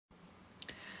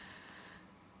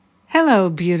Hello,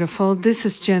 beautiful. This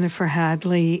is Jennifer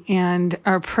Hadley, and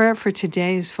our prayer for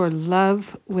today is for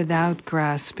love without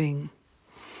grasping.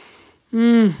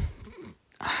 Don't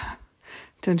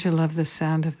you love the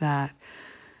sound of that?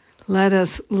 Let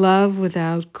us love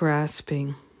without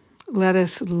grasping. Let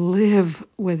us live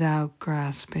without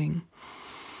grasping.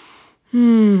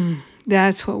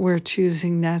 That's what we're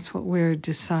choosing. That's what we're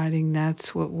deciding.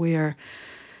 That's what we're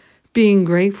being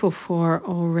grateful for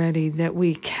already, that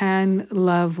we can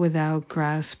love without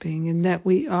grasping and that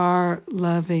we are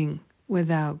loving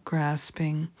without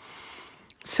grasping.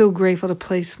 So grateful to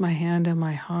place my hand on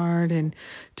my heart and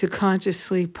to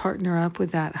consciously partner up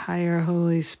with that higher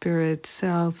Holy Spirit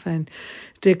self and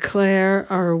declare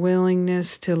our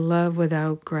willingness to love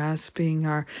without grasping.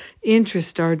 Our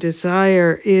interest, our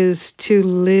desire is to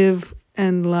live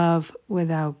and love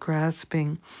without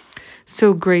grasping.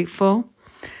 So grateful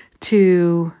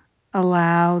to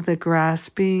allow the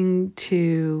grasping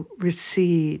to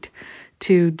recede,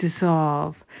 to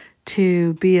dissolve,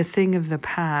 to be a thing of the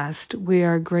past. We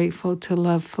are grateful to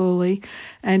love fully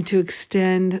and to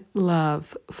extend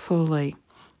love fully.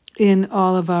 In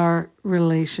all of our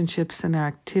relationships and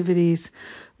activities,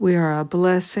 we are a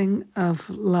blessing of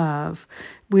love.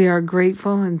 We are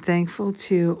grateful and thankful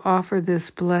to offer this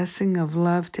blessing of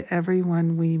love to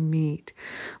everyone we meet.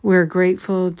 We're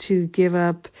grateful to give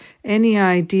up any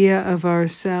idea of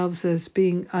ourselves as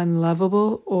being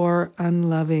unlovable or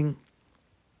unloving.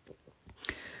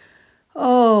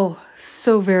 Oh,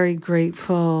 so very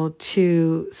grateful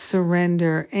to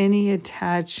surrender any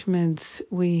attachments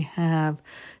we have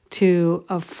to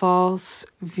a false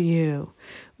view.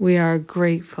 We are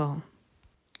grateful.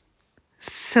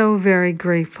 So very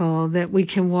grateful that we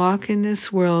can walk in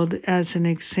this world as an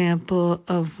example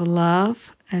of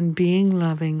love and being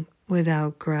loving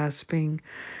without grasping.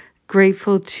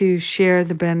 Grateful to share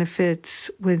the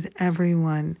benefits with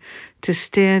everyone, to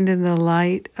stand in the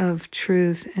light of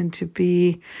truth and to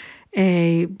be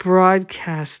a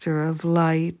broadcaster of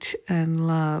light and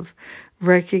love,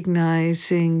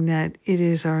 recognizing that it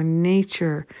is our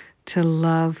nature to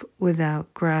love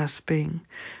without grasping.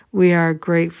 We are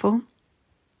grateful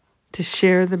to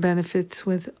share the benefits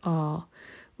with all.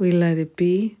 We let it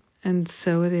be, and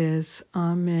so it is.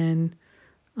 Amen.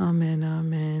 Amen.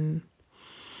 Amen.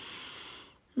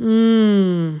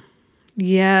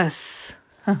 Yes.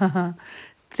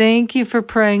 Thank you for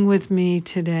praying with me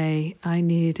today. I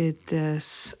needed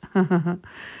this.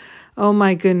 Oh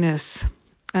my goodness.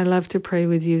 I love to pray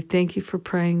with you. Thank you for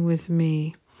praying with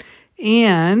me.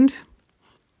 And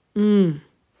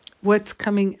what's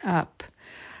coming up?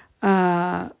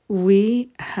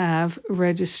 We have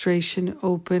registration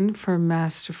open for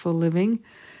Masterful Living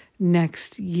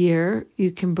next year.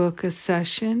 You can book a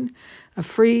session, a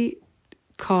free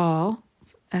call,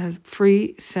 a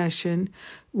free session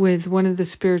with one of the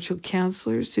spiritual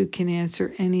counselors who can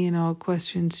answer any and all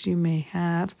questions you may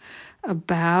have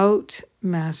about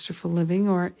Masterful Living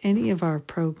or any of our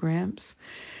programs.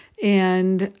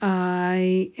 And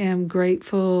I am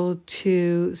grateful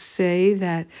to say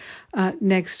that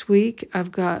next week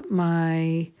I've got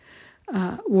my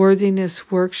Worthiness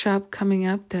Workshop coming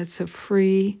up. That's a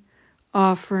free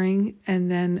offering,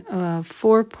 and then a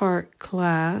 4-part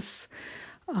class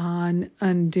on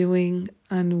undoing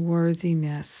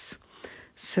unworthiness.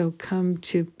 So come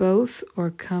to both or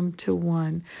come to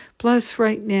one. Plus,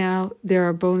 right now, there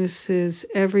are bonuses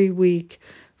every week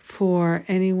for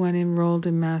anyone enrolled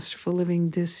in Masterful Living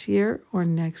this year or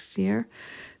next year.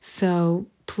 So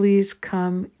please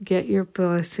come get your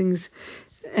blessings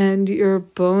and your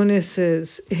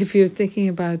bonuses. If you're thinking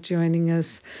about joining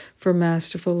us for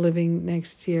Masterful Living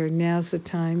next year, now's the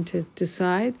time to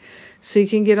decide so you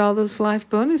can get all those life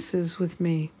bonuses with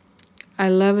me. I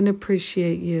love and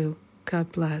appreciate you.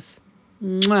 God bless.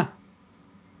 Mwah.